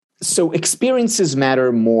So experiences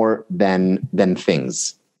matter more than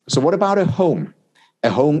things. So what about a home?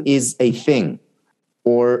 A home is a thing,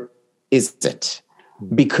 or is it?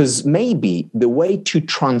 Because maybe the way to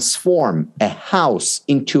transform a house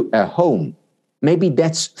into a home, maybe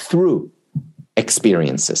that's through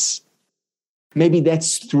experiences. Maybe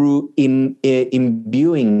that's through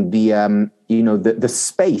imbuing the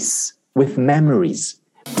space with memories.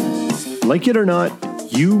 Like it or not,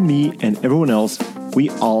 you, me, and everyone else, we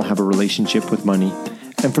all have a relationship with money.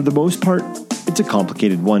 And for the most part, it's a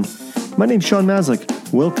complicated one. My name's Sean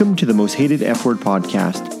Maslick. Welcome to the Most Hated F Word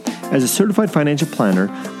podcast. As a certified financial planner,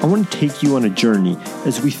 I want to take you on a journey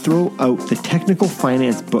as we throw out the technical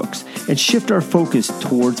finance books and shift our focus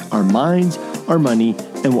towards our minds, our money,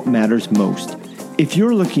 and what matters most. If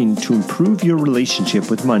you're looking to improve your relationship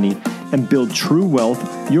with money and build true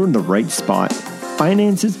wealth, you're in the right spot.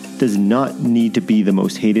 Finances does not need to be the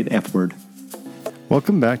most hated F word.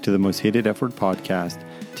 Welcome back to the Most Hated F Word podcast.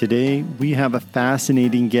 Today, we have a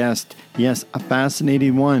fascinating guest. Yes, a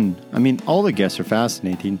fascinating one. I mean, all the guests are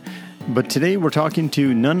fascinating. But today, we're talking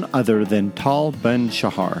to none other than Tal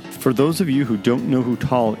Ben-Shahar. For those of you who don't know who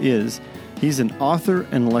Tal is, he's an author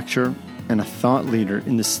and lecturer and a thought leader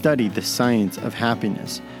in the study, the science of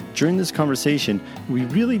happiness. During this conversation, we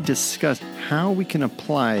really discussed how we can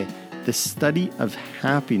apply the study of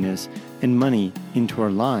happiness and money into our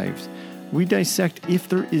lives. We dissect if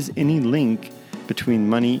there is any link between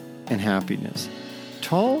money and happiness.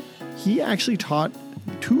 Tal, he actually taught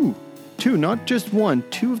two, not just one,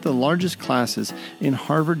 two of the largest classes in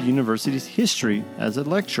Harvard University's history as a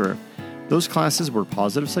lecturer. Those classes were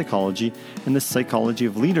positive psychology and the psychology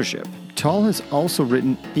of leadership. Tal has also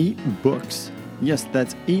written 8 books. Yes,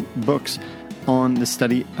 that's 8 books on the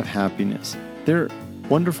study of happiness. They're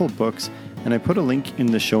wonderful books, and I put a link in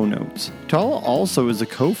the show notes. Tal also is a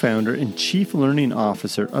co-founder and chief learning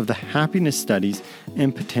officer of the Happiness Studies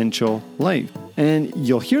and Potential Life. And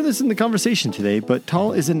you'll hear this in the conversation today, but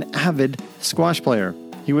Tal is an avid squash player.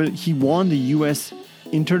 He won the U.S.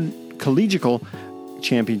 Intercollegiate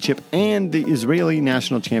Championship and the Israeli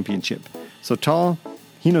National Championship. So Tal,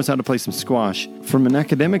 he knows how to play some squash. From an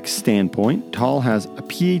academic standpoint, Tal has a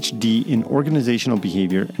PhD in organizational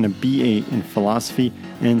behavior and a BA in philosophy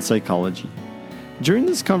and psychology. During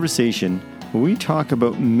this conversation, we talk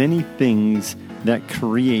about many things that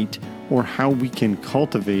create or how we can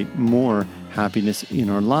cultivate more happiness in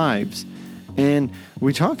our lives. And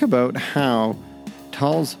we talk about how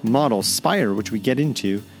Tal's model, SPIRE, which we get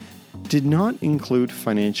into, did not include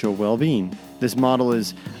financial well-being. This model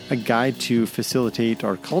is a guide to facilitate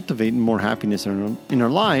or cultivate more happiness in our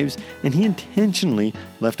lives, and he intentionally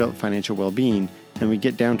left out financial well-being, and we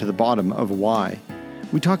get down to the bottom of why.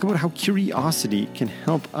 We talk about how curiosity can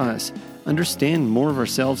help us understand more of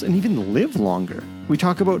ourselves and even live longer. We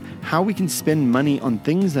talk about how we can spend money on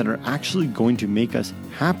things that are actually going to make us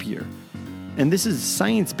happier. And this is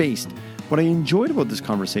science-based. What I enjoyed about this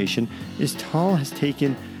conversation is Tal has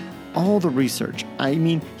taken all the research. I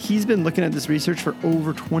mean, he's been looking at this research for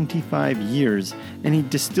over 25 years, and he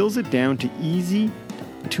distills it down to easy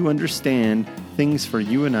to understand things for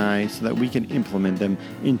you and I so that we can implement them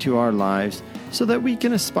into our lives so that we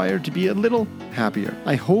can aspire to be a little happier.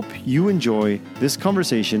 I hope you enjoy this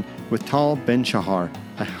conversation with Tal Ben-Shahar.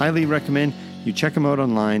 I highly recommend you check him out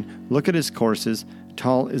online, look at his courses.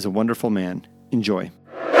 Tal is a wonderful man. Enjoy.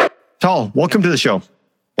 Tal, welcome to the show.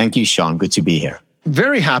 Thank you, Sean. Good to be here.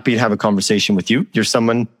 Very happy to have a conversation with you. You're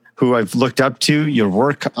someone who I've looked up to. Your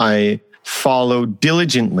work I follow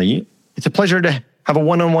diligently. It's a pleasure to have a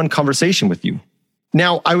one-on-one conversation with you.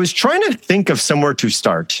 Now, I was trying to think of somewhere to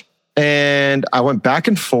start, and I went back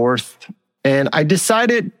and forth, and I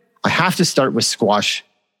decided I have to start with squash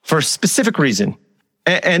for a specific reason.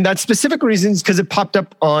 And that specific reason is because it popped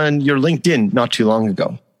up on your LinkedIn not too long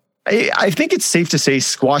ago. I think it's safe to say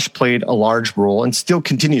squash played a large role and still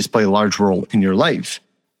continues to play a large role in your life.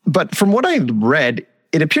 But from what I read,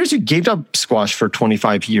 it appears you gave up squash for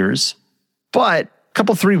 25 years. But a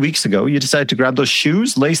couple, 3 weeks ago, you decided to grab those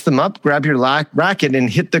shoes, lace them up, grab your racket,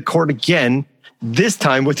 and hit the court again, this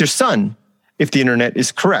time with your son, if the internet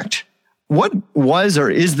is correct. What was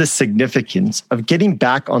or is the significance of getting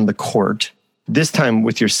back on the court, this time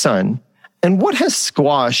with your son? And what has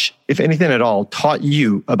squash, if anything at all, taught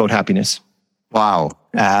you about happiness? Wow.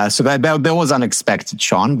 So that was unexpected,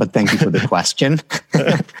 Sean, but thank you for the question.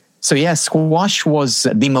 So yeah, squash was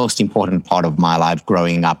the most important part of my life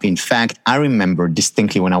growing up. In fact, I remember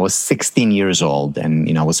distinctly when I was 16 years old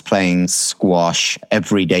and, I was playing squash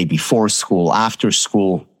every day before school, after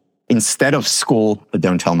school, instead of school, but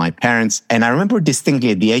don't tell my parents. And I remember distinctly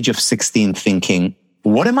at the age of 16 thinking,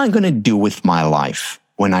 what am I going to do with my life?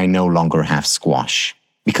 when I no longer have squash,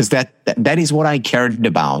 because that is what I cared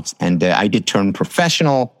about. And I did turn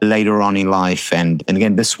professional later on in life. And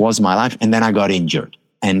again, this was my life. And then I got injured.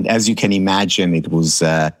 And as you can imagine, it was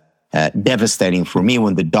devastating for me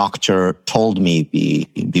when the doctor told me,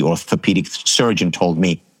 the orthopedic surgeon told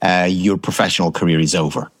me, your professional career is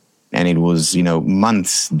over. And it was,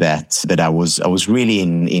 months that I was really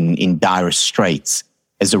in dire straits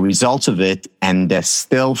as a result of it. And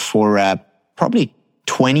still for probably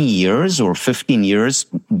 20 years or 15 years,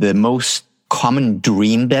 the most common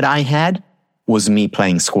dream that I had was me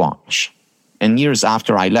playing squash. And years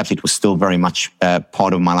after I left, it was still very much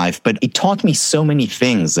part of my life. But it taught me so many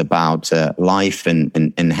things about life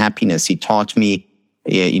and happiness. It taught me,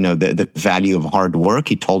 the value of hard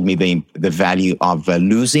work. It taught me the value of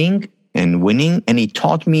losing and winning. And it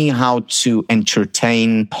taught me how to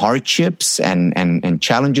entertain hardships and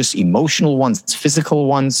challenges, emotional ones, physical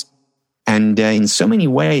ones. And in so many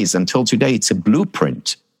ways, until today, it's a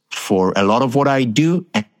blueprint for a lot of what I do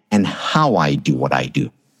and how I do what I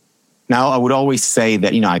do. Now, I would always say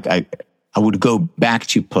that, I would go back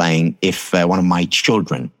to playing if one of my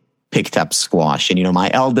children picked up squash. And, my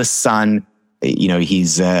eldest son,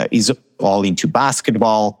 he's all into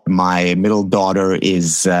basketball. My middle daughter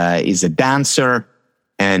is a dancer.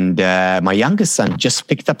 And my youngest son just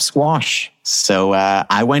picked up squash. So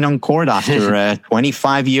I went on court after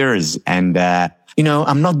 25 years. And,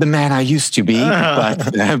 I'm not the man I used to be,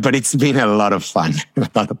 but it's been a lot of fun.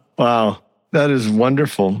 Wow, that is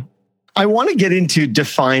wonderful. I want to get into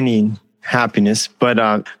defining happiness,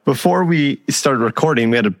 but before we started recording,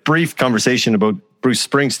 we had a brief conversation about Bruce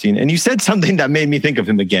Springsteen, and you said something that made me think of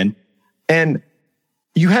him again. And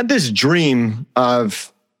you had this dream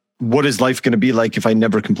of what is life going to be like if I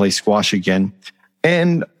never can play squash again.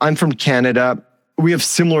 And I'm from Canada. We have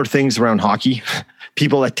similar things around hockey.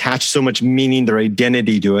 People attach so much meaning, their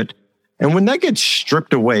identity to it. And when that gets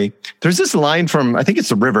stripped away, there's this line from, I think it's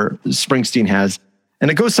The River, Springsteen has,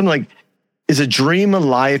 and it goes something like, is a dream a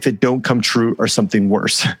lie if it don't come true or something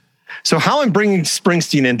worse? So how I'm bringing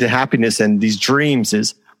Springsteen into happiness and these dreams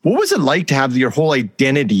is, what was it like to have your whole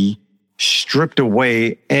identity stripped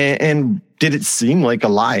away? And did it seem like a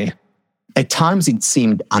lie? At times it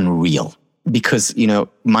seemed unreal because,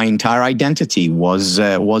 my entire identity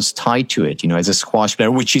was tied to it, as a squash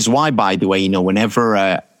player, which is why, by the way, whenever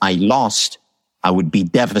I lost, I would be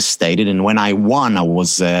devastated. And when I won, I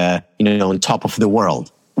was, on top of the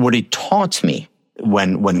world. What it taught me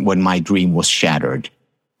when my dream was shattered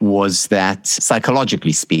was that,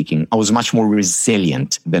 psychologically speaking, I was much more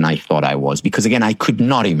resilient than I thought I was, because again, I could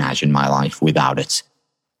not imagine my life without it.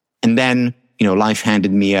 And then, life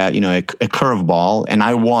handed me a curveball, and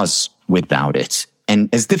I was without it. And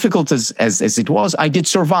as difficult as it was, I did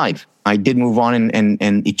survive. I did move on,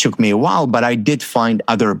 and it took me a while, but I did find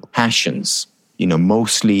other passions.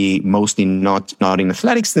 Mostly not in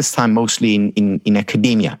athletics this time, mostly in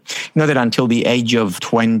academia. That until the age of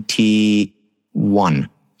 21,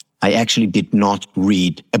 I actually did not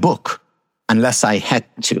read a book unless I had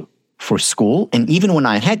to for school. And even when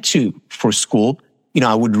I had to for school,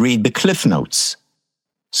 I would read the Cliff Notes.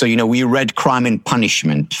 So, we read Crime and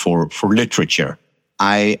Punishment for literature.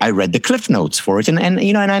 I read the Cliff Notes for it, and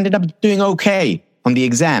I ended up doing okay on the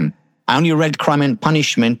exam. I only read Crime and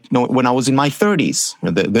Punishment when I was in my 30s,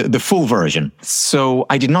 the full version. So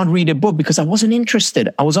I did not read a book because I wasn't interested.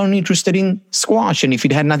 I was only interested in squash. And if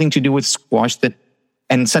it had nothing to do with squash,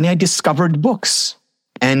 and suddenly I discovered books.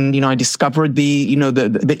 And, I discovered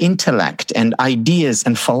the intellect and ideas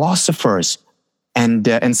and philosophers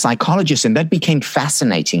and psychologists. And that became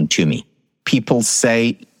fascinating to me. People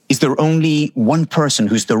say, is there only one person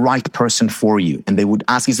who's the right person for you? And they would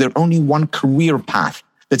ask, is there only one career path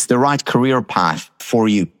that's the right career path for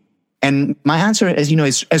you? And my answer,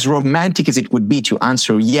 is as romantic as it would be to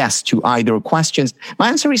answer yes to either questions, my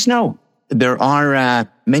answer is no. There are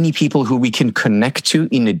many people who we can connect to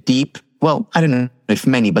in a deep, well, I don't know if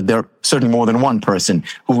many, but there are certainly more than one person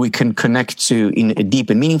who we can connect to in a deep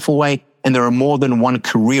and meaningful way. And there are more than one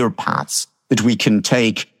career paths that we can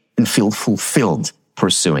take and feel fulfilled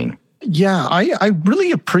pursuing. Yeah, I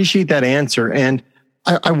really appreciate that answer. And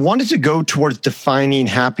I wanted to go towards defining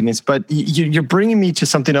happiness, but you're bringing me to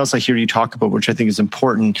something else I hear you talk about, which I think is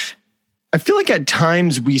important. I feel like at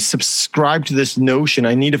times we subscribe to this notion,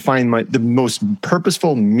 I need to find the most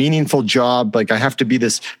purposeful, meaningful job. Like I have to be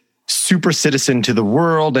this super citizen to the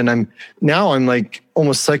world. And I'm like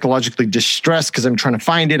almost psychologically distressed because I'm trying to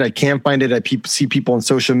find it. I can't find it. I see people on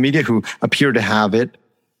social media who appear to have it.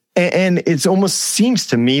 And it almost seems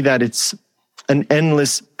to me that it's an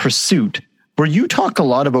endless pursuit. where you talk a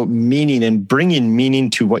lot about meaning and bringing meaning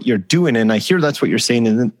to what you're doing. And I hear that's what you're saying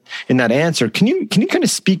in that answer. Can you kind of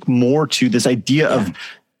speak more to this idea of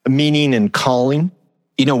meaning and calling?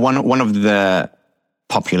 One of the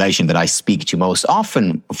population that I speak to most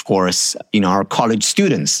often, of course, are college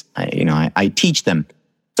students. I teach them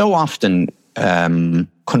so often,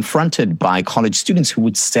 confronted by college students who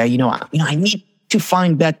would say, I need to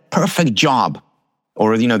find that perfect job,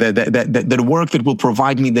 or the work that will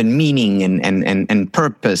provide me the meaning and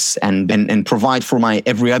purpose and provide for my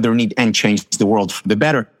every other need and change the world for the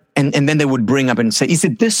better. And then they would bring up and say, is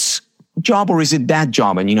it this job or is it that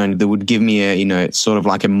job? And they would give me a sort of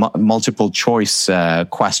like a multiple choice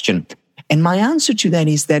question. And my answer to that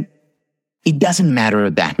is that it doesn't matter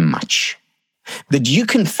that much. That you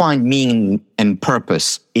can find meaning and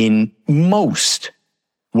purpose in most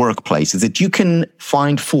workplaces, that you can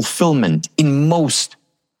find fulfillment in most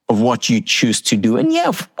of what you choose to do. And yeah,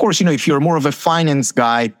 of course, if you're more of a finance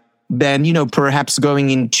guy, then, perhaps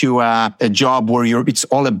going into a job where it's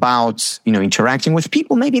all about, interacting with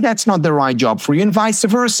people, maybe that's not the right job for you, and vice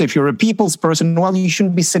versa. If you're a people's person, well, you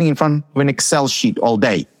shouldn't be sitting in front of an Excel sheet all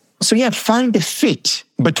day. So yeah, find a fit.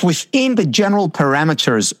 But within the general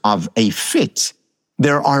parameters of a fit,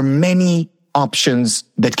 there are many options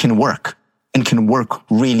that can work and can work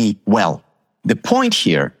really well. The point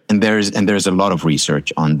here, and there's a lot of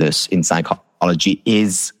research on this in psychology,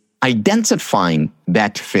 is identifying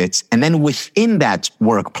that fit, and then within that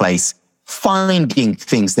workplace, finding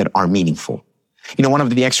things that are meaningful. One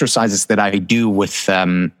of the exercises that I do with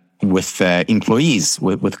employees,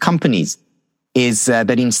 with companies, is that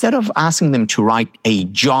instead of asking them to write a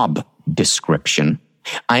job description,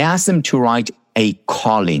 I ask them to write a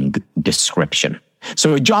calling description.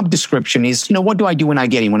 So a job description is, what do I do when I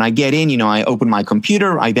get in? When I get in, I open my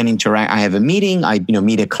computer, I then interact, I have a meeting, I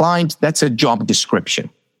meet a client. That's a job description.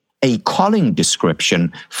 A calling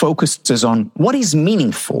description focuses on what is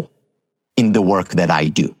meaningful in the work that I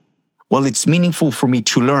do. Well, it's meaningful for me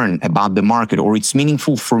to learn about the market, or it's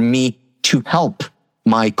meaningful for me to help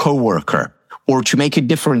my coworker, or to make a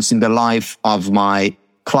difference in the life of my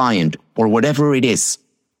client, or whatever it is.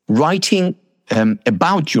 Writing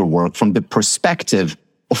about your work from the perspective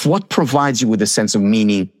of what provides you with a sense of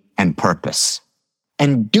meaning and purpose.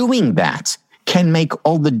 And doing that can make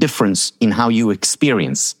all the difference in how you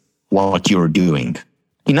experience what you're doing.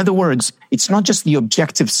 In other words, it's not just the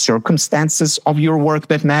objective circumstances of your work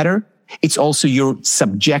that matter. It's also your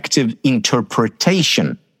subjective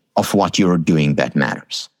interpretation of what you're doing that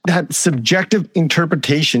matters. That subjective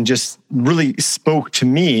interpretation just really spoke to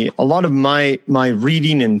me. A lot of my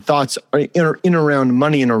reading and thoughts are in around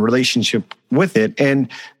money and a relationship with it. And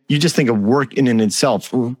you just think of work in and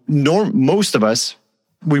itself. Most of us,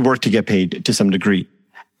 we work to get paid to some degree.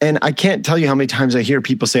 And I can't tell you how many times I hear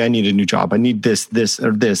people say, I need a new job. I need this,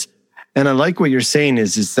 or this. And I like what you're saying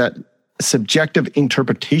is that subjective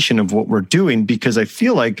interpretation of what we're doing, because I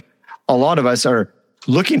feel like a lot of us are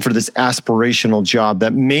looking for this aspirational job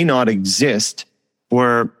that may not exist,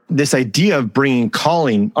 where this idea of bringing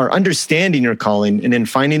calling or understanding your calling and then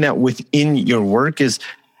finding that within your work is,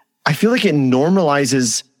 I feel like it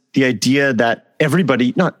normalizes the idea that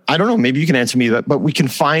everybody, I don't know, maybe you can answer me that, but we can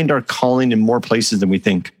find our calling in more places than we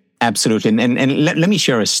think. Absolutely. And let me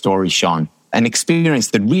share a story, Sean, an experience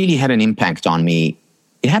that really had an impact on me.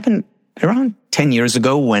 It happened around 10 years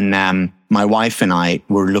ago when my wife and I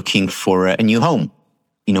were looking for a new home.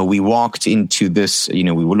 We walked into this, we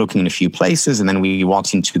were looking in a few places, and then we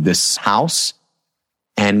walked into this house,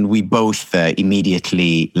 and we both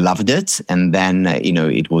immediately loved it. And then,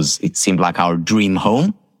 it seemed like our dream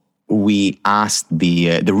home. We asked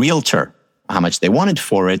the realtor how much they wanted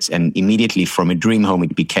for it, and immediately from a dream home,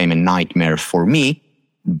 it became a nightmare for me.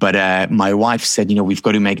 But my wife said, we've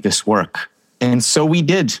got to make this work. And so we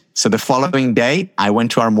did. So the following day, I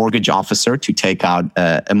went to our mortgage officer to take out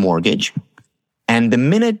a mortgage. And the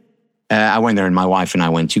minute I went there, and my wife and I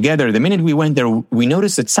went together, the minute we went there, we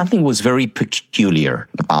noticed that something was very peculiar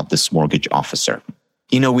about this mortgage officer.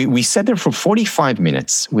 We sat there for 45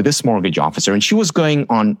 minutes with this mortgage officer, and she was going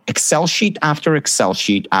on Excel sheet after Excel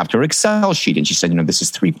sheet after Excel sheet. And she said, this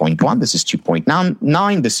is 3.1, this is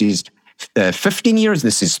 2.9, this is 15 years,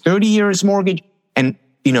 this is 30 years mortgage. And,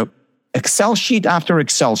 Excel sheet after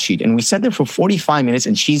Excel sheet. And we sat there for 45 minutes,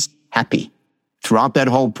 and she's happy throughout that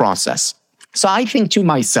whole process. So I think to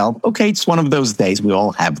myself, okay, it's one of those days, we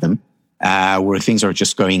all have them, where things are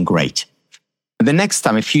just going great. The next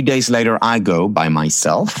time, a few days later, I go by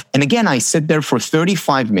myself. And again, I sit there for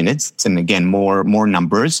 35 minutes, and again, more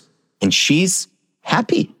numbers, and she's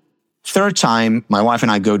happy. Third time, my wife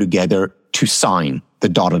and I go together to sign the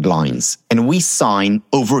dotted lines, and we sign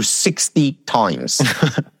over 60 times.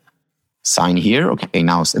 Sign here. Okay,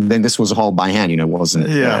 now, and then this was all by hand, it wasn't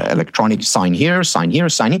electronic. Sign here, sign here,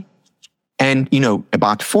 sign here. And,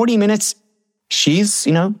 about 40 minutes, she's,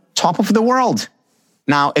 top of the world.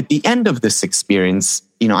 Now, at the end of this experience,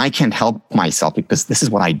 I can't help myself because this is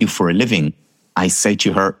what I do for a living. I say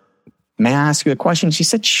to her, may I ask you a question? She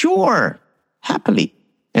said, sure, happily.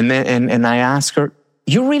 And then, and I ask her,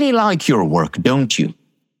 you really like your work, don't you?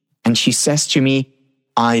 And she says to me,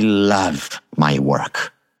 I love my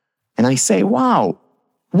work. And I say, wow,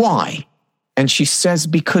 why? And she says,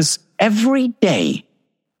 because every day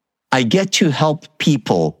I get to help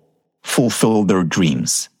people fulfill their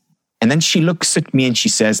dreams. And then she looks at me and she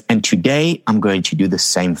says, and today I'm going to do the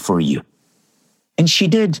same for you. And she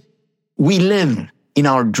did. We live in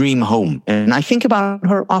our dream home. And I think about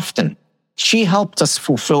her often. She helped us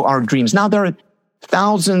fulfill our dreams. Now there are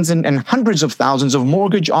thousands and hundreds of thousands of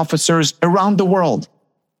mortgage officers around the world.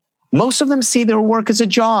 Most of them see their work as a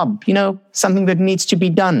job, something that needs to be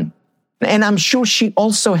done. And I'm sure she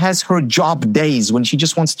also has her job days when she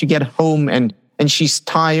just wants to get home and she's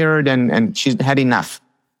tired and she's had enough.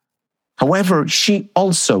 However, she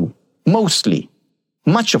also,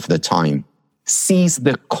 much of the time, sees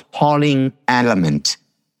the calling element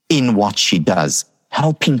in what she does,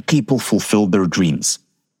 helping people fulfill their dreams.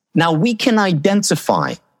 Now, we can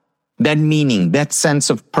identify that meaning, that sense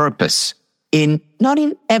of purpose not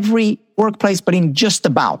in every workplace, but in just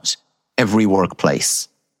about every workplace.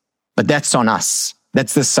 But that's on us.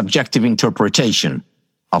 That's the subjective interpretation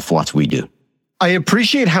of what we do. I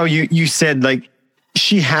appreciate how you said,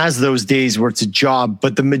 she has those days where it's a job,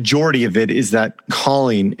 but the majority of it is that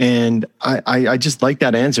calling. And I just like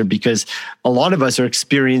that answer because a lot of us are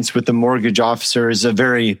experienced with the mortgage officer as a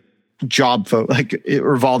very job, like a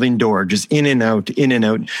revolving door, just in and out, in and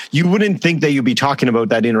out. You wouldn't think that you'd be talking about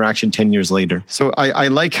that interaction 10 years later. So I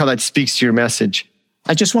like how that speaks to your message.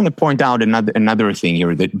 I just want to point out another thing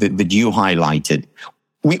here that you highlighted.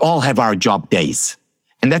 We all have our job days,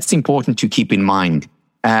 and that's important to keep in mind.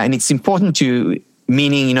 And it's important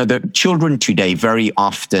meaning, the children today very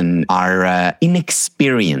often are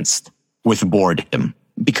inexperienced with boredom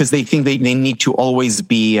because they think they need to always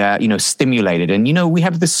be, stimulated. And, we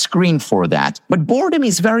have the screen for that. But boredom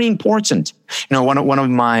is very important. One of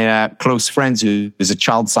my close friends who is a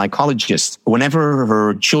child psychologist, whenever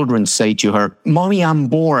her children say to her, Mommy, I'm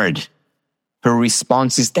bored, her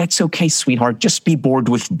response is, that's okay, sweetheart, just be bored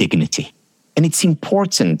with dignity. And it's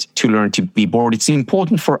important to learn to be bored. It's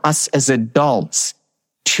important for us as adults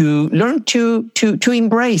to learn to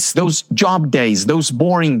embrace those job days, those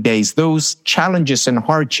boring days, those challenges and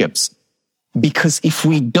hardships. Because if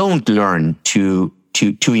we don't learn to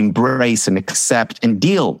embrace and accept and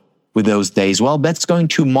deal with those days, well, that's going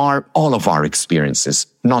to mar all of our experiences,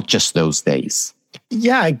 not just those days.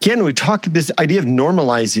 Yeah, again, we talk this idea of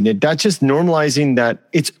normalizing it. That's just normalizing that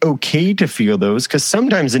it's okay to feel those, because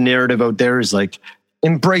sometimes the narrative out there is like,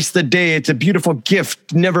 embrace the day. It's a beautiful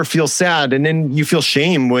gift. Never feel sad. And then you feel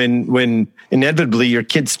shame when inevitably your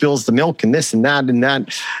kid spills the milk and this and that and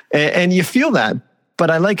that. And you feel that. But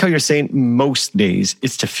I like how you're saying most days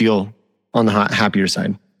it's to feel on the happier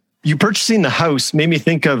side. You purchasing the house made me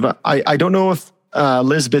think of, I don't know if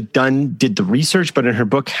Elizabeth Dunn did the research, but in her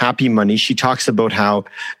book, Happy Money, she talks about how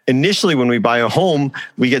initially when we buy a home,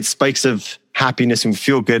 we get spikes of happiness and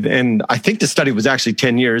feel good. And I think the study was actually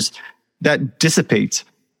 10 years. That dissipates.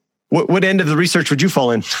 What end of the research would you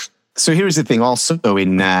fall in? So here's the thing. Also,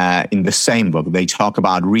 in the same book, they talk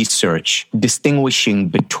about research distinguishing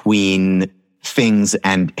between things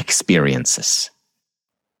and experiences.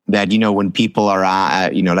 That, when people are,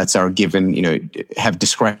 let's say are given, have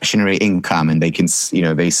discretionary income and they can,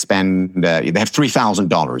 they spend, they have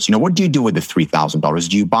 $3,000. What do you do with the $3,000?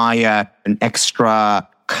 Do you buy an extra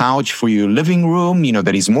couch for your living room,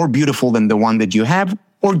 that is more beautiful than the one that you have?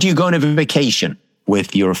 Or do you go on a vacation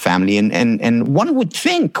with your family? And one would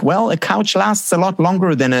think, well, a couch lasts a lot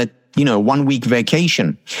longer than a 1 week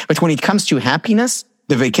vacation. But when it comes to happiness,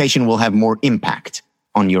 the vacation will have more impact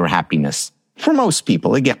on your happiness. For most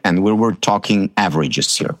people, again, we're talking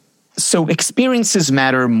averages here. So experiences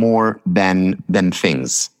matter more than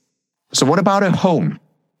things. So what about a home?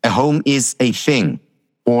 A home is a thing,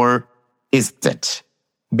 or is it?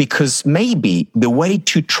 Because maybe the way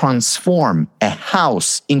to transform a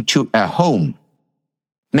house into a home,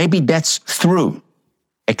 maybe that's through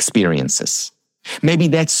experiences. Maybe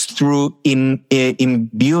that's through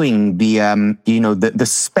imbuing the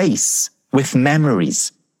space with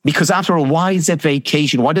memories. Because after all, why does a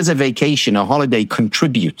vacation, a holiday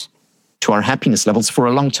contribute to our happiness levels for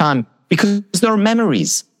a long time? Because there are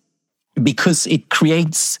memories. because it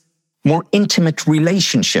creates more intimate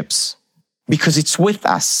relationships, because it's with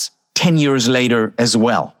us 10 years later as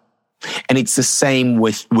well. And it's the same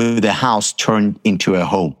with a house turned into a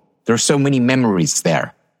home. There are so many memories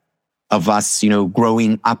there of us,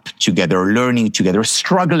 growing up together, learning together,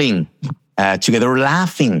 struggling together,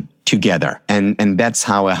 laughing together. And that's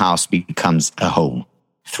how a house becomes a home,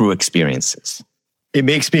 through experiences. It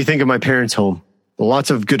makes me think of my parents' home. Lots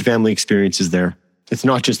of good family experiences there. It's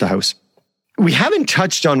not just a house. We haven't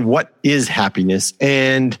touched on what is happiness.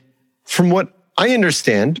 And from what I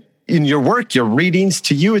understand, in your work, your readings,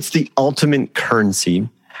 to you, it's the ultimate currency.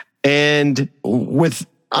 And with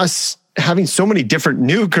us having so many different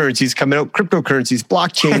new currencies coming out, cryptocurrencies,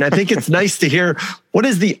 blockchain, I think it's nice to hear what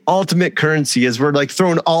is the ultimate currency as we're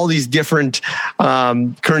throwing all these different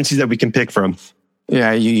currencies that we can pick from.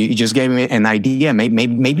 Yeah, you just gave me an idea.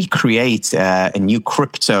 Maybe create a new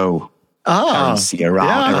crypto currency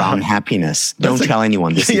around happiness. Don't tell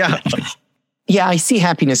anyone this. Yeah, I see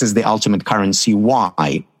happiness as the ultimate currency.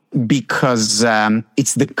 Why? Because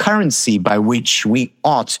it's the currency by which we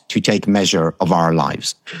ought to take measure of our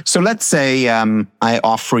lives. So let's say I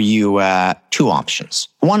offer you two options.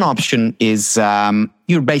 One option is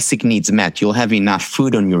your basic needs met. You'll have enough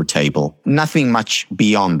food on your table, nothing much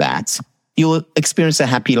beyond that. You'll experience a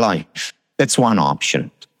happy life. That's one option.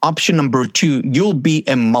 Option number two, you'll be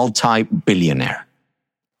a multi-billionaire.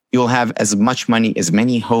 You'll have as much money, as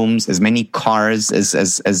many homes, as many cars,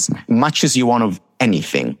 as much as you want of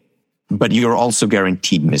anything, but you're also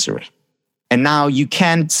guaranteed misery. And now you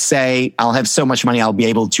can't say, I'll have so much money, I'll be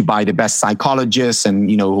able to buy the best psychologist and,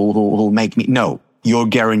 who'll make me. No, you're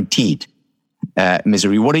guaranteed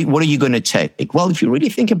misery. What are you going to take? Well, if you really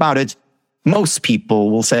think about it, most people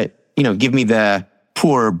will say, give me the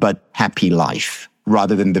poor but happy life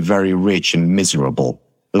rather than the very rich and miserable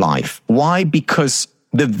life. Why? Because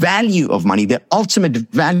the value of money, the ultimate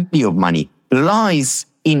value of money, lies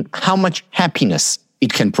in how much happiness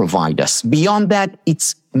it can provide us. Beyond that,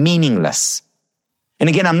 it's meaningless. And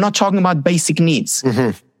again, I'm not talking about basic needs.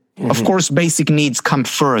 Of course, basic needs come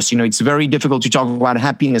first. It's very difficult to talk about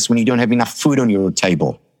happiness when you don't have enough food on your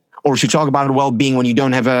table, or to talk about well-being when you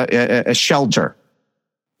don't have a shelter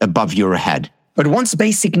above your head. But once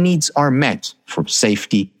basic needs are met for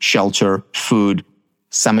safety, shelter, food,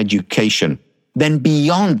 some education, then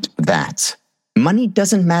beyond that, money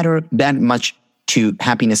doesn't matter that much to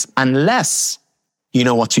happiness unless you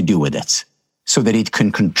know what to do with it so that it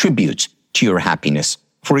can contribute to your happiness.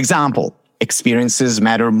 For example, experiences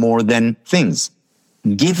matter more than things.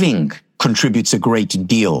 Giving contributes a great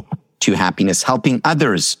deal to happiness. Helping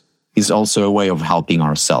others is also a way of helping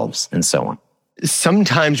ourselves, and so on.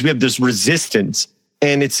 Sometimes we have this resistance,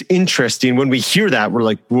 and it's interesting when we hear that, we're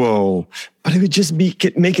like, whoa, but it would just make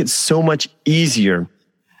it so much easier.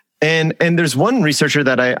 And there's one researcher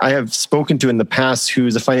that I have spoken to in the past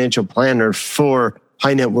who's a financial planner for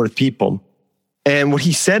high net worth people. And what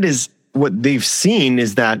he said is what they've seen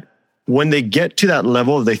is that when they get to that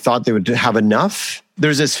level, they thought they would have enough.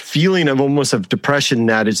 There's this feeling of almost of depression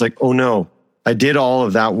that it's like, oh no, I did all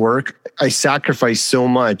of that work. I sacrificed so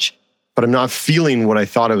much, but I'm not feeling what I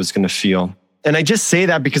thought I was going to feel. And I just say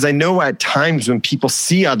that because I know at times when people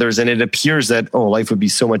see others and it appears that, oh, life would be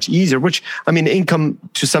so much easier, which, income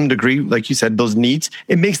to some degree, like you said, those needs,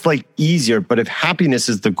 it makes life easier. But if happiness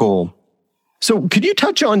is the goal. So could you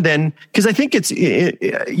touch on then, because I think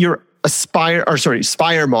your Spire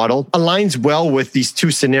model aligns well with these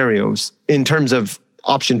two scenarios in terms of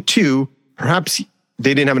option two, perhaps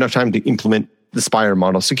they didn't have enough time to implement the Spire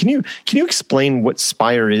model. So can you explain what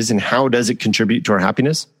Spire is and how does it contribute to our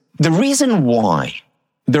happiness? The reason why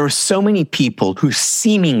there are so many people who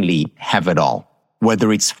seemingly have it all,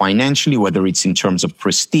 whether it's financially, whether it's in terms of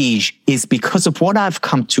prestige, is because of what I've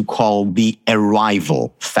come to call the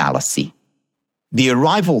arrival fallacy. The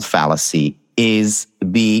arrival fallacy is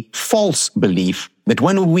the false belief that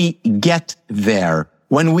when we get there,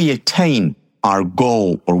 when we attain our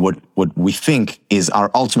goal or what we think is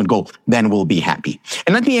our ultimate goal, then we'll be happy.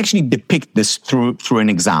 And let me actually depict this through an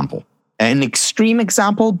example. An extreme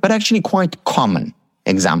example, but actually quite common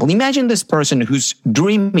example. Imagine this person whose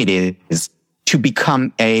dream it is to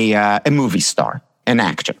become a movie star, an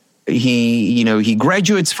actor. He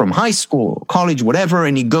graduates from high school, college, whatever,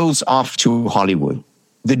 and he goes off to Hollywood.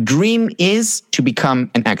 The dream is to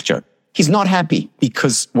become an actor. He's not happy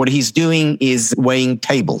because what he's doing is weighing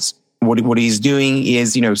tables. What he's doing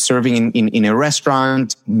is, serving in a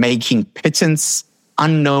restaurant, making pittance,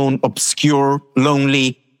 unknown, obscure,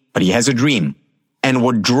 lonely, but he has a dream. And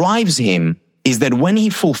what drives him is that when he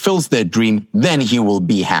fulfills that dream, then he will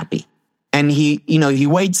be happy. And he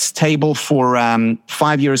waits table for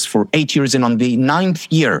 5 years, for 8 years. And on the 9th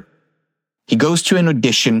year, he goes to an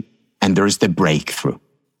audition and there's the breakthrough.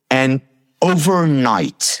 And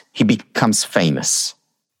overnight, he becomes famous.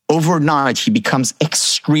 Overnight, he becomes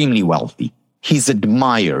extremely wealthy. He's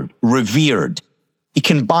admired, revered. He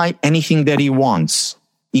can buy anything that he wants.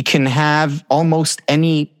 He can have almost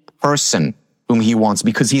any person whom he wants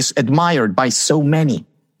because he's admired by so many.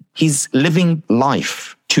 He's living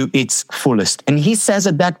life to its fullest. And he says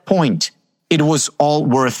at that point, it was all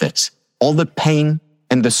worth it. All the pain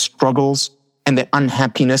and the struggles and the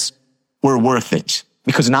unhappiness were worth it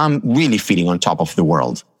because now I'm really feeling on top of the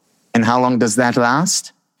world. And how long does that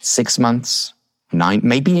last? 6 months, 9,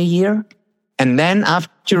 maybe a year. And then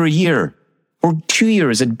after a year or 2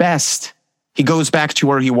 years at best, he goes back to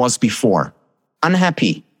where he was before.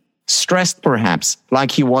 Unhappy, stressed perhaps,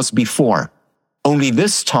 like he was before. Only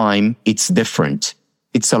this time it's different.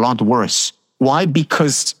 It's a lot worse. Why?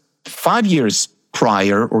 Because 5 years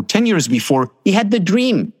prior or 10 years before, he had the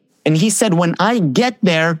dream. And he said, when I get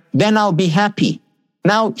there, then I'll be happy.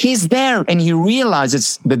 Now he's there and he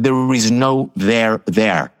realizes that there is no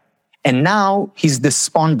there. And now he's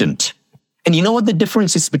despondent. And you know what the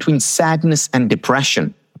difference is between sadness and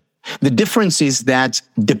depression? The difference is that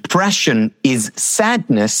depression is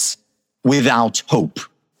sadness without hope.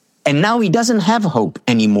 And now he doesn't have hope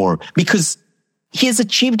anymore because he has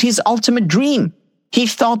achieved his ultimate dream. He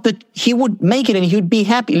thought that he would make it and he would be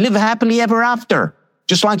happy, live happily ever after,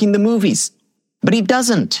 just like in the movies. But he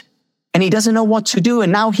doesn't. And he doesn't know what to do.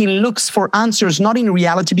 And now he looks for answers, not in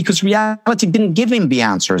reality, because reality didn't give him the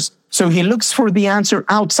answers. So he looks for the answer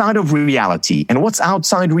outside of reality. And what's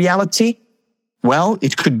outside reality? Well,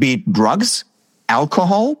 it could be drugs,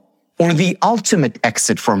 alcohol, or the ultimate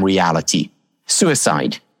exit from reality,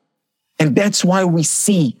 suicide. And that's why we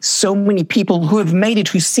see so many people who have made it,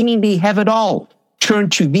 who seemingly have it all, turn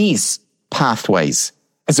to these pathways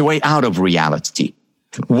as a way out of reality.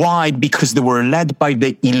 Why? Because they were led by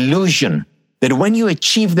the illusion that when you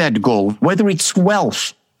achieve that goal, whether it's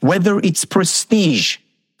wealth, whether it's prestige,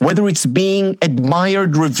 whether it's being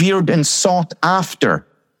admired, revered, and sought after,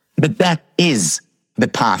 that is the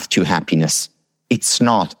path to happiness. It's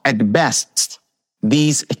not. At best,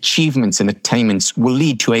 these achievements and attainments will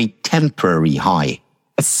lead to a temporary high,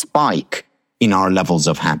 a spike in our levels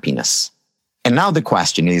of happiness. And now the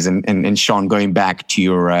question is, and Sean, going back to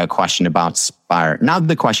your question about Spire, now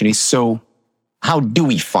the question is, so how do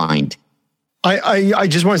we find? I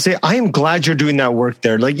just want to say, I am glad you're doing that work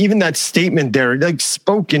there. Like even that statement there, like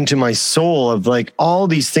spoke into my soul of like all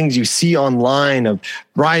these things you see online of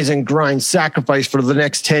rise and grind, sacrifice for the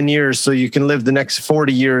next 10 years so you can live the next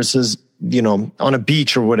 40 years as, on a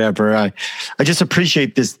beach or whatever. I just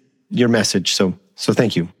appreciate your message. So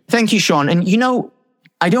thank you. Thank you, Sean. And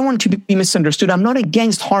I don't want to be misunderstood. I'm not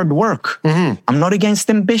against hard work. Mm-hmm. I'm not against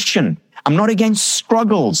ambition. I'm not against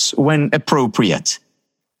struggles when appropriate.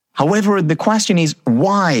 However, the question is,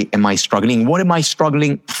 why am I struggling? What am I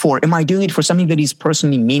struggling for? Am I doing it for something that is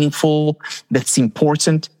personally meaningful, that's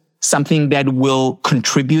important, something that will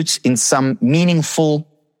contribute in some meaningful,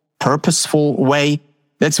 purposeful way?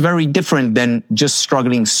 That's very different than just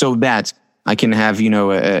struggling so that I can have,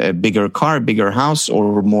 a bigger car, bigger house,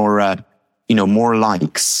 or more more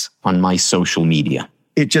likes on my social media.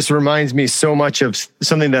 It just reminds me so much of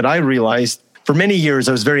something that I realized. For many years,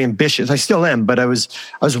 I was very ambitious. I still am, but I was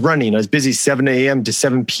running. I was busy 7 a.m. to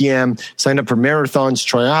 7 p.m., signed up for marathons,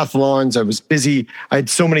 triathlons. I was busy. I had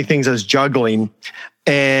so many things I was juggling.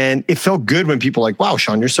 And it felt good when people were like, wow,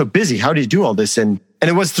 Sean, you're so busy. How do you do all this? And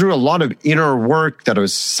it was through a lot of inner work that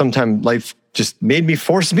sometimes life just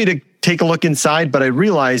forced me to take a look inside. But I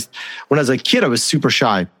realized when I was a kid, I was super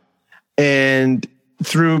shy. And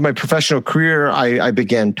through my professional career, I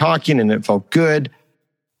began talking and it felt good.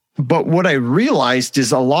 But what I realized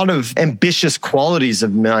is a lot of ambitious qualities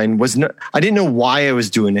of mine I didn't know why I was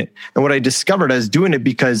doing it. And what I discovered, I was doing it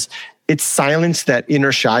because it silenced that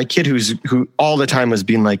inner shy kid who all the time was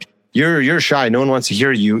being like, you're shy. No one wants to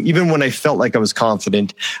hear you. Even when I felt like I was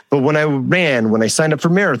confident. But when I signed up for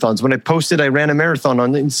marathons, when I posted, I ran a marathon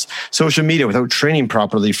on social media without training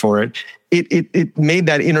properly for it. It made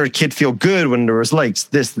that inner kid feel good when there was likes,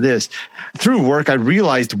 this. Through work, I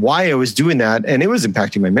realized why I was doing that. And it was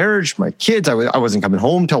impacting my marriage, my kids. I wasn't coming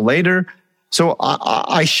home till later. So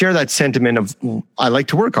I share that sentiment of I like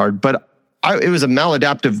to work hard, but it was a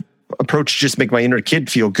maladaptive approach to just make my inner kid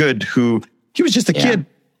feel good, he was just a kid.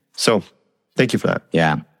 So thank you for that.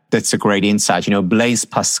 Yeah, that's a great insight. Blaise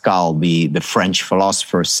Pascal, the French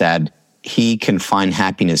philosopher, said, he can find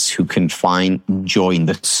happiness who can find joy in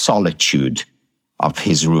the solitude of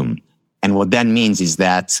his room. And what that means is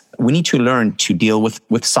that we need to learn to deal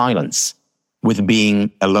with silence, with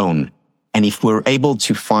being alone. And if we're able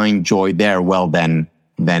to find joy there, well, then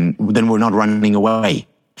we're not running away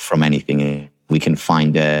from anything. We can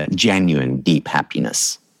find a genuine, deep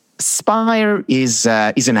happiness. SPIRE is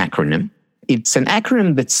an acronym. It's an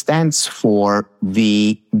acronym that stands for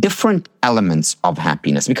the different elements of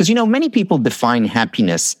happiness. Because, many people define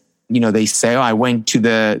happiness. They say, I went to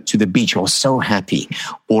the beach. I was so happy.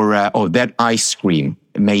 Or, that ice cream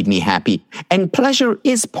made me happy. And pleasure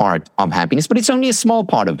is part of happiness, but it's only a small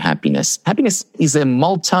part of happiness. Happiness is a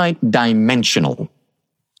multi-dimensional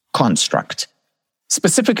construct.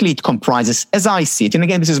 Specifically, it comprises, as I see it, and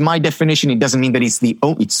again, this is my definition. It doesn't mean that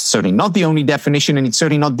it's certainly not the only definition, and it's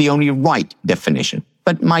certainly not the only right definition.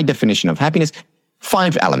 But my definition of happiness,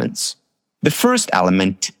 5 elements. The first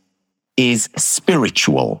element is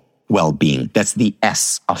spiritual well-being. That's the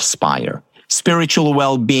S of SPIRE. Spiritual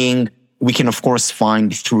well-being, we can, of course,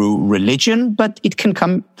 find through religion, but it can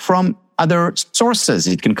come from other sources.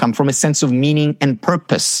 It can come from a sense of meaning and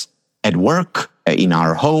purpose at work, in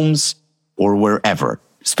our homes, or wherever.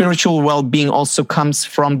 Spiritual well-being also comes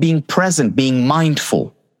from being present, being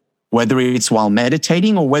mindful, whether it's while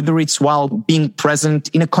meditating or whether it's while being present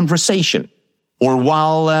in a conversation or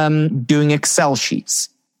while doing Excel sheets.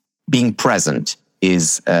 Being present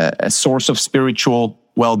is a source of spiritual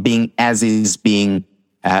well-being, as is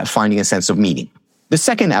finding a sense of meaning. The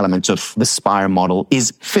second element of the SPIRE model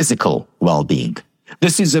is physical well-being.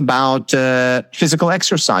 This is about physical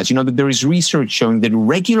exercise. That there is research showing that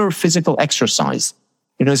regular physical exercise,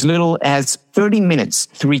 as little as 30 minutes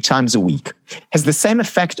 3 times a week, has the same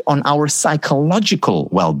effect on our psychological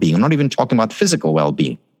well-being. I'm not even talking about physical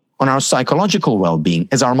well-being. On our psychological well-being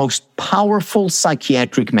as our most powerful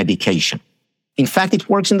psychiatric medication. In fact, it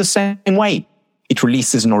works in the same way. It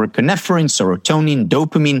releases norepinephrine, serotonin,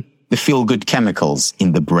 dopamine, the feel-good chemicals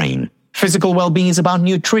in the brain. Physical well-being is about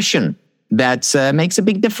nutrition. That makes a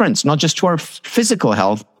big difference, not just to our physical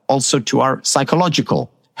health, also to our psychological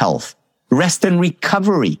health. Rest and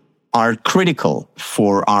recovery are critical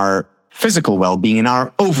for our physical well-being and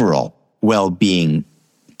our overall well-being.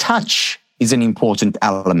 Touch is an important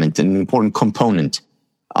element, an important component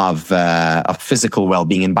of physical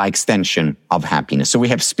well-being and by extension of happiness. So we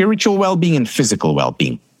have spiritual well-being and physical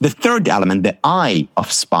well-being. The third element, the I of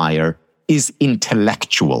SPIRE, is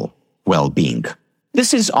intellectual well-being.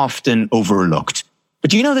 This is often overlooked.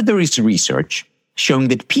 But you know that there is research showing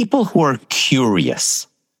that people who are curious,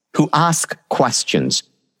 who ask questions,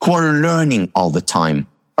 who are learning all the time,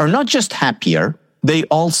 are not just happier, they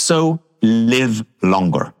also live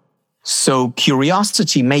longer. So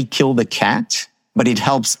curiosity may kill the cat, but it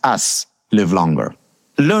helps us live longer.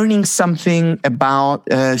 Learning something about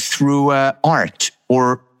through art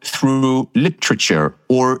or through literature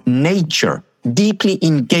or nature, deeply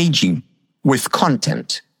engaging with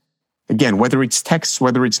content. Again, whether it's text,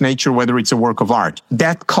 whether it's nature, whether it's a work of art,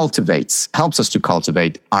 that helps us to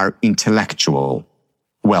cultivate our intellectual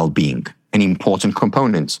well-being, an important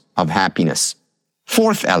component of happiness.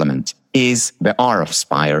 Fourth element is the R of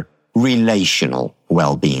SPIRE, relational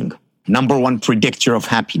well-being. Number 1 predictor of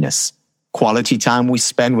happiness, quality time we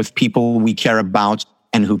spend with people we care about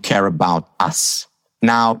and who care about us.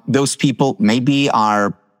 Now, those people may be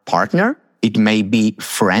our partner, it may be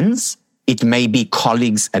friends, it may be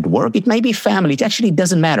colleagues at work, it may be family. It actually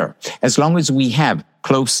doesn't matter as long as we have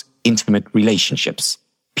close, intimate relationships.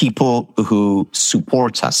 People who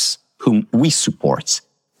support us, whom we support.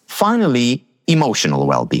 Finally, emotional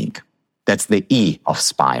well-being. That's the E of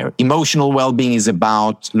SPIRE. Emotional well-being is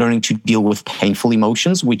about learning to deal with painful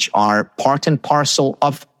emotions, which are part and parcel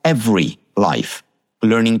of every life.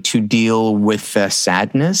 Learning to deal with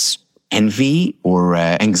sadness, envy, or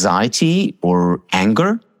anxiety, or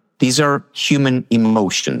anger. These are human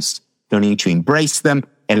emotions. Learning to embrace them,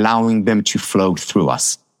 allowing them to flow through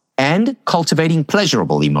us. And cultivating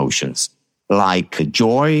pleasurable emotions, like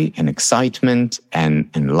joy and excitement and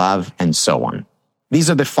love and so on. These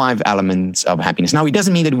are the 5 elements of happiness. Now, it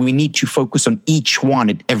doesn't mean that we need to focus on each one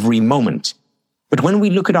at every moment. But when we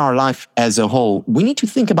look at our life as a whole, we need to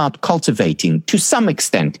think about cultivating, to some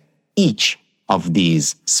extent, each of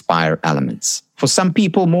these SPIRE elements. For some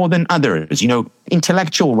people more than others,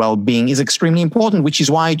 intellectual well-being is extremely important, which is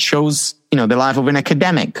why it shows, the life of an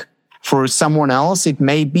academic. For someone else, it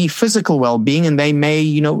may be physical well-being and they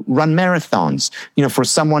may, run marathons. For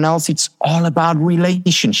someone else, it's all about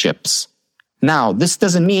relationships. Now, this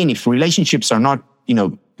doesn't mean if relationships are not,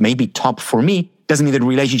 maybe top for me, doesn't mean that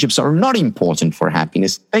relationships are not important for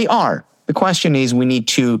happiness. They are. The question is we need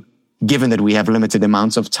to, given that we have limited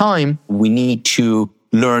amounts of time, we need to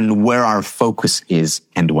learn where our focus is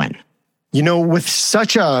and when. You know, with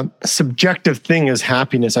such a subjective thing as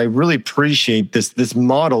happiness, I really appreciate this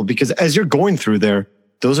model, because as you're going through there,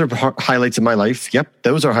 those are highlights of my life. Yep,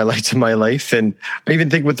 those are highlights of my life. And I even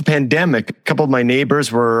think with the pandemic, a couple of my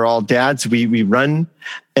neighbors were all dads. We run,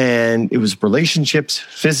 and it was relationships,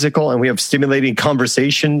 physical, and we have stimulating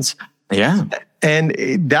conversations. Yeah. And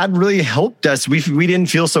that really helped us. We didn't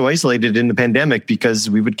feel so isolated in the pandemic, because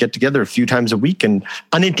we would get together a few times a week and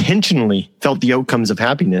unintentionally felt the outcomes of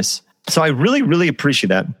happiness. So I really, really appreciate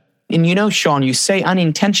that. And you know, Sean, you say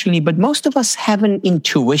unintentionally, but most of us have an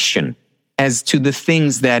intuition as to the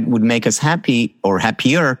things that would make us happy or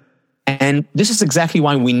happier. And this is exactly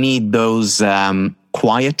why we need those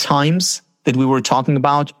quiet times that we were talking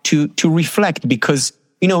about to reflect, because,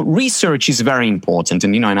 you know, research is very important.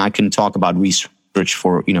 And, you know, and I can talk about research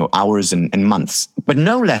for, you know, hours and months, but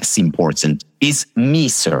no less important is me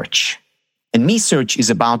search. And me search is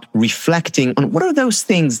about reflecting on what are those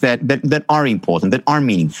things that are important, that are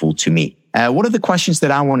meaningful to me. What are the questions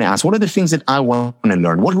that I want to ask? What are the things that I want to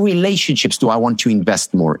learn? What relationships do I want to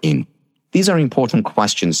invest more in? These are important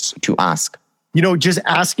questions to ask. You know, just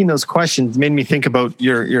asking those questions made me think about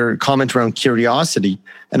your comment around curiosity.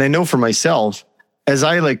 And I know for myself, as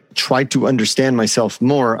I tried to understand myself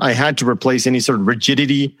more, I had to replace any sort of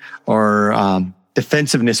rigidity or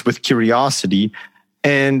defensiveness with curiosity.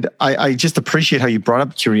 And I just appreciate how you brought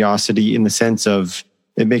up curiosity in the sense of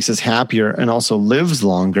it makes us happier and also lives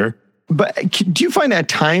longer. But do you find at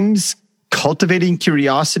times cultivating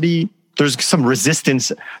curiosity, there's some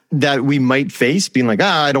resistance that we might face, being like,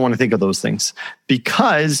 I don't want to think of those things,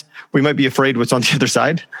 because we might be afraid what's on the other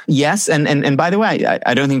side? Yes. And by the way,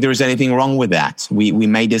 I don't think there's anything wrong with that. We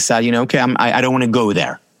may decide, you know, okay, I don't want to go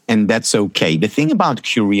there. And that's okay. The thing about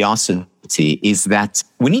curiosity is that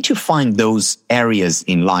we need to find those areas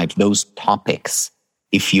in life, those topics,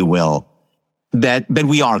 if you will, that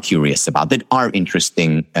we are curious about, that are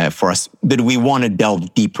interesting for us, that we want to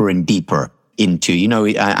delve deeper and deeper into. You know,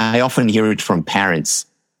 I often hear it from parents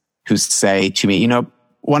who say to me, you know,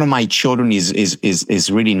 one of my children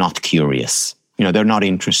is really not curious. You know, they're not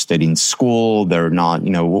interested in school. They're not,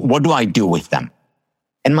 you know, what do I do with them?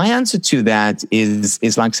 And my answer to that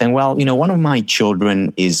is like saying, well, you know, one of my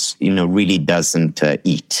children is, you know, really doesn't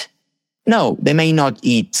eat. No, they may not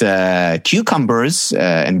eat cucumbers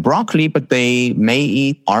and broccoli, but they may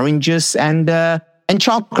eat oranges and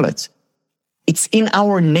chocolate. It's in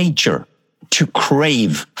our nature to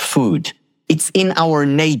crave food. It's in our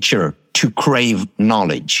nature to crave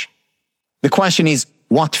knowledge. The question is,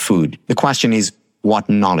 what food? The question is, what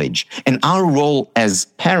knowledge? And our role as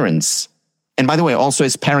parents, and by the way, also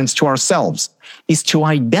as parents to ourselves, is to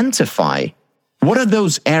identify what are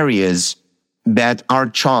those areas that our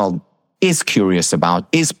child is curious about,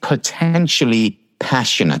 is potentially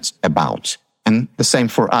passionate about. And the same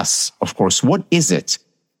for us, of course. What is it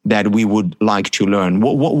that we would like to learn?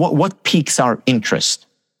 What piques our interest?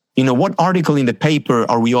 You know, what article in the paper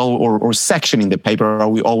are we all, or section in the paper are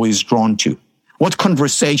we always drawn to? What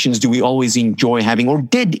conversations do we always enjoy having or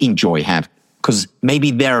did enjoy having? Because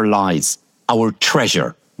maybe there lies our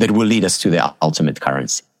treasure that will lead us to the ultimate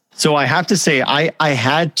currency. So I have to say, I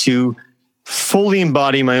had to fully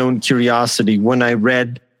embody my own curiosity when I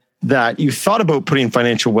read that you thought about putting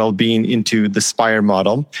financial well-being into the SPIRE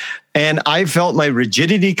model. And I felt my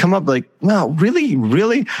rigidity come up like, wow, really?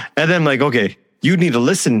 And then I'm like, okay, you need to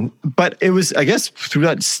listen. But it was, I guess, through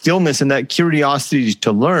that stillness and that curiosity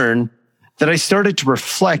to learn that I started to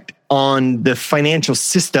reflect on the financial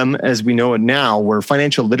system as we know it now, where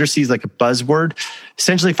financial literacy is like a buzzword.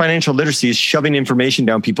 Essentially, financial literacy is shoving information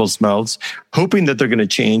down people's mouths, hoping that they're going to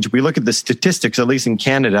change. We look at the statistics, at least in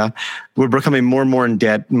Canada, we're becoming more and more in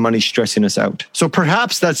debt and money's stressing us out. So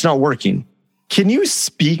perhaps that's not working. Can you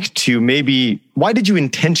speak to maybe why did you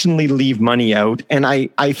intentionally leave money out? And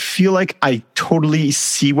I feel like I totally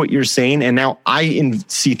see what you're saying. And now I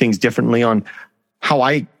see things differently on how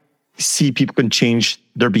I see people can change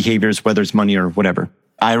their behaviors, whether it's money or whatever.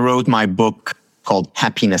 I wrote my book called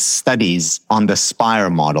Happiness Studies on the SPIRE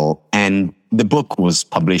model. And the book was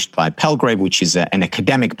published by Palgrave, which is an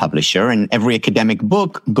academic publisher. And every academic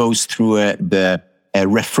book goes through the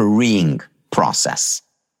refereeing process,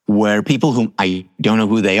 where people whom I don't know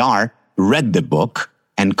who they are read the book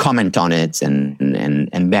and comment on it and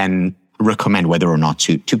then recommend whether or not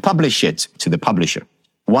to publish it to the publisher.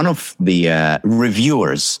 One of the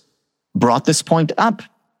reviewers brought this point up,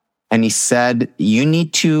 and he said, you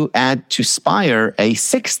need to add to SPIRE a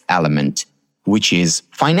sixth element, which is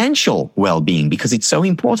financial well-being, because it's so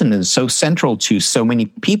important and so central to so many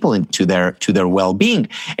people and to their well-being.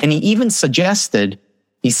 And he even suggested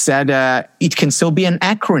He said it can still be an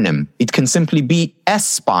acronym. It can simply be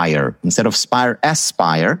Aspire. Instead of Spire,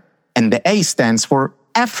 Aspire. And the A stands for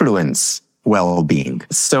affluence well-being.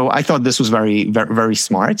 So I thought this was very, very, very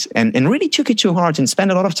smart and really took it to heart and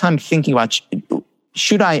spent a lot of time thinking about,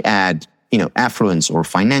 should I add, affluence or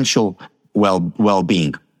financial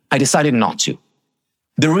well-being? I decided not to.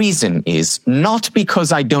 The reason is not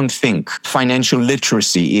because I don't think financial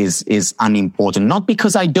literacy is unimportant, not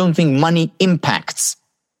because I don't think money impacts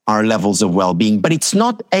our levels of well-being, but it's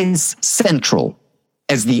not as central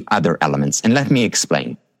as the other elements. And let me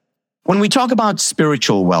explain. When we talk about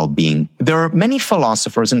spiritual well-being, there are many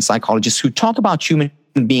philosophers and psychologists who talk about human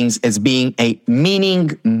beings as being a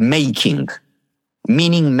meaning-making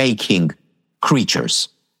creatures.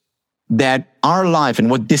 That our life and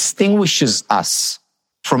what distinguishes us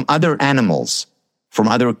from other animals, from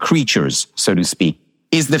other creatures, so to speak,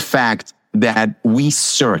 is the fact that we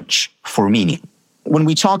search for meaning. When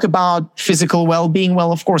we talk about physical well-being,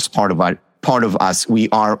 well, of course, part of us, we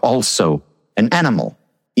are also an animal.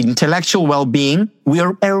 Intellectual well-being, we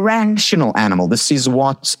are a rational animal. This is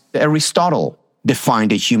what Aristotle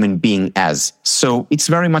defined a human being as. So it's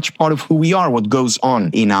very much part of who we are, what goes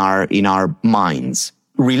on in our minds.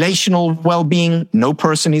 Relational well-being, no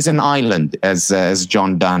person is an island, as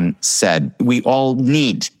John Donne said. We all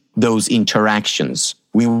need those interactions.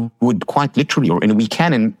 We would quite literally, and we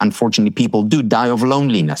can, and unfortunately people do die of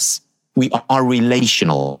loneliness. We are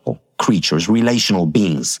relational creatures, relational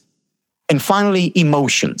beings. And finally,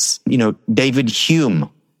 emotions. David Hume,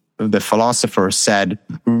 the philosopher, said,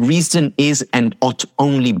 reason is and ought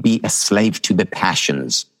only be a slave to the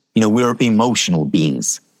passions. We're emotional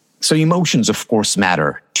beings. So emotions, of course,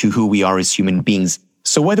 matter to who we are as human beings.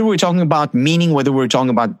 So whether we're talking about meaning, whether we're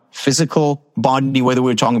talking about physical body, whether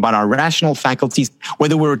we're talking about our rational faculties,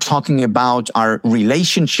 whether we're talking about our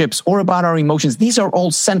relationships or about our emotions, these are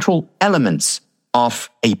all central elements of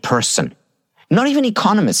a person. Not even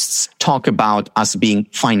economists talk about us being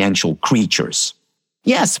financial creatures.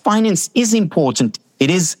 Yes, finance is important. It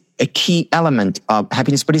is a key element of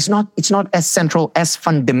happiness, but it's not as central, as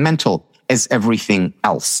fundamental as everything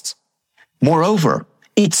else. Moreover,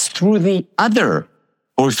 it's through the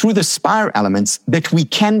SPIRE elements that we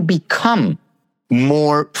can become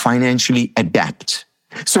more financially adept.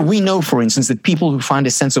 So we know, for instance, that people who find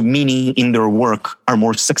a sense of meaning in their work are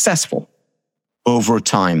more successful over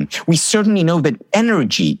time. We certainly know that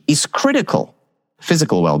energy is critical.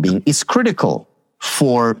 Physical well-being is critical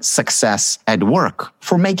for success at work,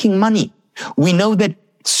 for making money. We know that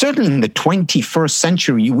certainly in the 21st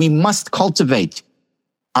century, we must cultivate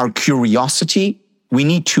our curiosity. We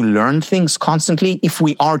need to learn things constantly if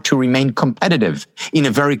we are to remain competitive in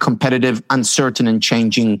a very competitive, uncertain, and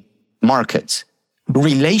changing market.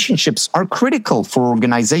 Relationships are critical for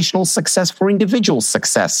organizational success, for individual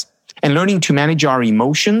success. And learning to manage our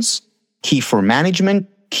emotions, key for management,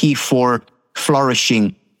 key for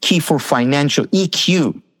flourishing, key for financial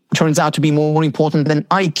EQ, turns out to be more important than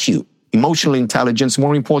IQ. Emotional intelligence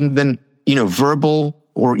more important than, verbal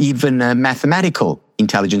or even mathematical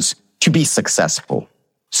intelligence to be successful.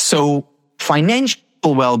 So financial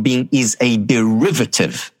well-being is a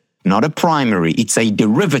derivative, not a primary. It's a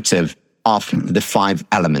derivative of the 5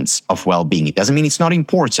 elements of well-being. It doesn't mean it's not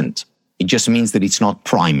important. It just means that it's not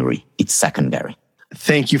primary. It's secondary.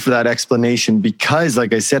 Thank you for that explanation, because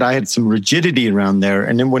like I said, I had some rigidity around there.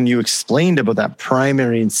 And then when you explained about that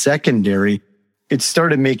primary and secondary, it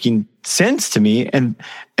started making sense to me. And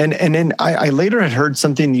then I later had heard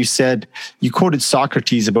something you said, you quoted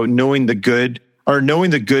Socrates about knowing the good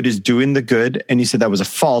is doing the good. And you said that was a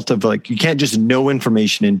fault of you can't just know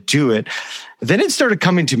information and do it. Then it started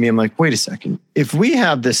coming to me. I'm like, wait a second. If we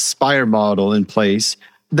have this SPIRE model in place,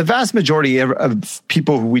 the vast majority of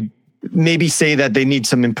people who we maybe say that they need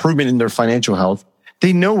some improvement in their financial health,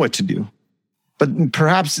 they know what to do. But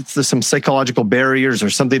perhaps it's some psychological barriers or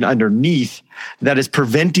something underneath that is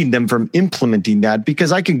preventing them from implementing that,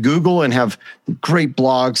 because I can Google and have great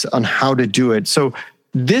blogs on how to do it. So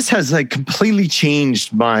this has completely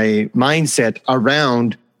changed my mindset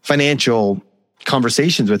around financial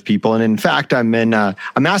conversations with people. And in fact, I'm in a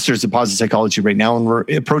master's in positive psychology right now, and we're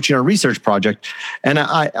approaching our research project. And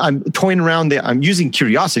I'm toying around I'm using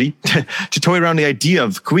curiosity to toy around the idea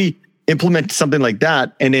of, can we implement something like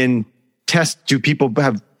that and then test, do people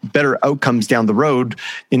have better outcomes down the road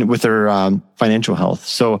with their financial health?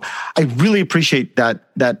 So I really appreciate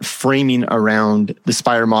that framing around the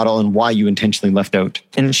SPIRE model and why you intentionally left out.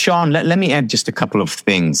 And Sean, let me add just a couple of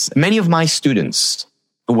things. Many of my students,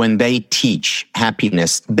 when they teach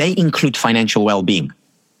happiness, they include financial well-being.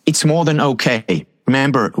 It's more than okay.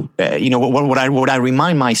 Remember, what I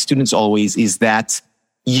remind my students always is that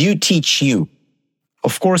you teach you.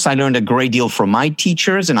 Of course, I learned a great deal from my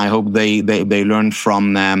teachers, and I hope they learn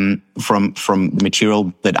from the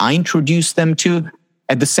material that I introduced them to.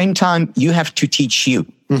 At the same time, you have to teach you.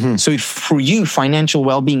 Mm-hmm. So if for you, financial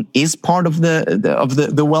well-being is part of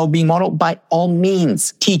the well-being model, by all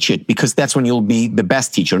means, teach it, because that's when you'll be the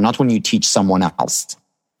best teacher, not when you teach someone else.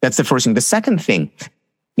 That's the first thing. The second thing,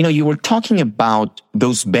 you were talking about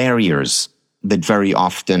those barriers that very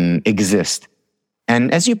often exist.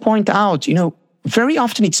 And as you point out, very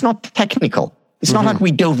often it's not technical. It's not like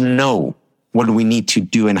we don't know what we need to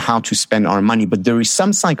do and how to spend our money, but there is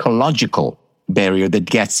some psychological barrier that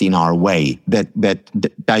gets in our way, that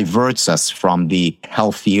diverts us from the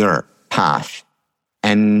healthier path.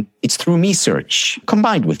 And it's through research,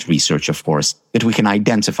 combined with research, of course, that we can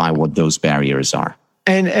identify what those barriers are.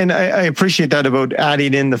 And I appreciate that about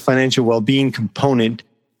adding in the financial well-being component.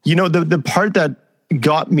 The part that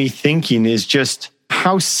got me thinking is just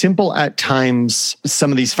how simple at times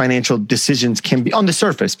some of these financial decisions can be on the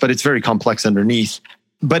surface, but it's very complex underneath.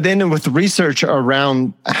 But then with research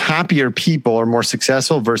around happier people are more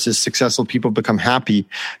successful versus successful people become happy,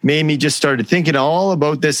 made me just started thinking all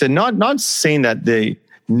about this, and not saying that they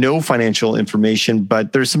know financial information,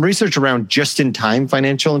 but there's some research around just-in-time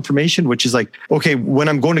financial information, which is like, okay, when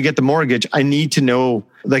I'm going to get the mortgage, I need to know,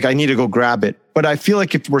 I need to go grab it. But I feel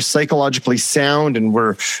like if we're psychologically sound and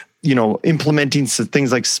we're, implementing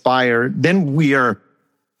things like Spire, then we are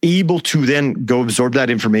able to then go absorb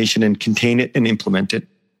that information and contain it and implement it.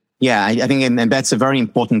 Yeah, I think, and that's a very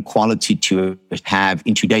important quality to have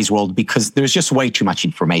in today's world, because there's just way too much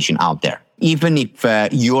information out there. Even if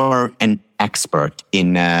you're an expert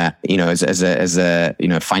in, as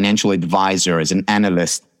a financial advisor, as an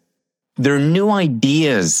analyst, there are new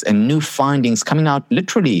ideas and new findings coming out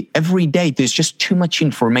literally every day. There's just too much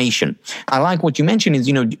information. I like what you mentioned is,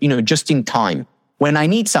 just in time. When I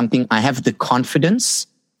need something, I have the confidence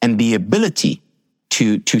and the ability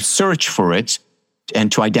to search for it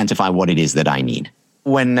and to identify what it is that I need.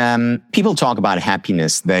 When people talk about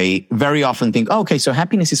happiness, they very often think, okay, so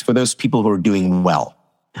happiness is for those people who are doing well.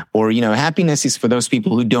 Or, happiness is for those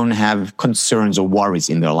people who don't have concerns or worries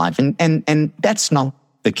in their life. And that's not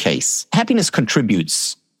the case. Happiness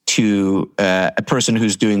contributes to a person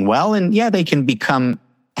who's doing well, and they can become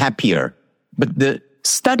happier. But the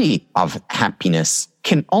study of happiness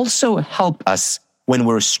can also help us when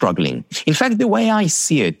we're struggling. In fact, the way I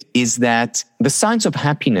see it is that the science of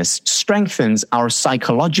happiness strengthens our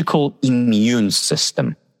psychological immune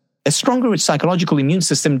system. A stronger psychological immune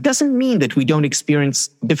system doesn't mean that we don't experience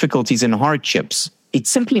difficulties and hardships. It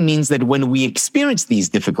simply means that when we experience these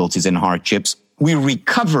difficulties and hardships, we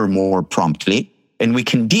recover more promptly and we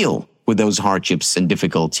can deal with those hardships and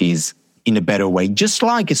difficulties in a better way. Just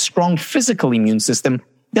like a strong physical immune system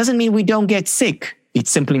doesn't mean we don't get sick. It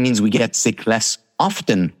simply means we get sick less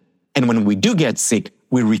often. And when we do get sick,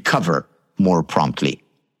 we recover more promptly.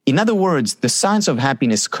 In other words, the science of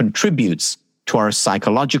happiness contributes to our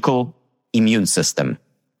psychological immune system,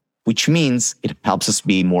 which means it helps us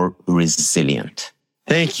be more resilient.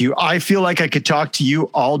 Thank you. I feel like I could talk to you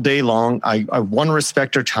all day long. I want to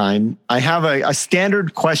respect our time. I have a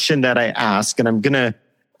standard question that I ask, and I'm going to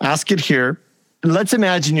ask it here. Let's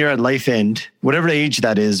imagine you're at life end, whatever age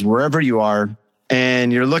that is, wherever you are,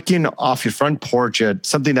 and you're looking off your front porch at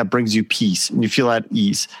something that brings you peace and you feel at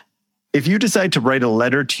ease. If you decide to write a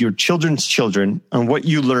letter to your children's children on what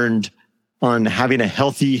you learned on having a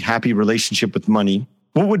healthy, happy relationship with money,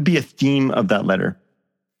 what would be a theme of that letter?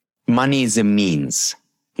 Money is a means,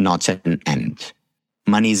 not an end.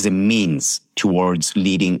 Money is a means towards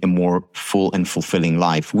leading a more full and fulfilling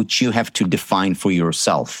life, which you have to define for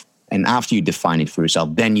yourself. And after you define it for yourself,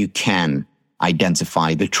 then you can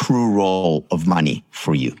identify the true role of money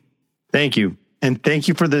for you. Thank you. And thank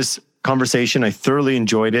you for this conversation. I thoroughly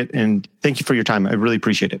enjoyed it. And thank you for your time. I really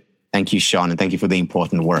appreciate it. Thank you, Sean. And thank you for the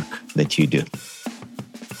important work that you do.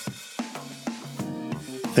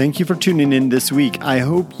 Thank you for tuning in this week. I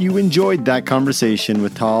hope you enjoyed that conversation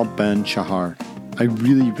with Tal Ben-Shahar. I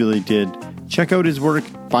really, really did. Check out his work,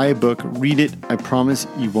 buy a book, read it. I promise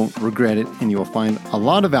you won't regret it, and you'll find a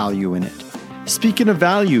lot of value in it. Speaking of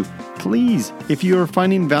value, please, if you are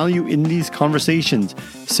finding value in these conversations,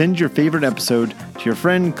 send your favorite episode to your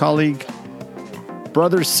friend, colleague,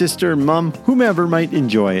 brother, sister, mom, whomever might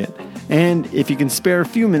enjoy it. And if you can spare a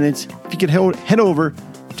few minutes, if you could head over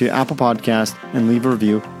to Apple Podcast and leave a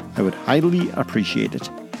review, I would highly appreciate it.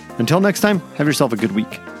 Until next time, have yourself a good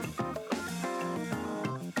week.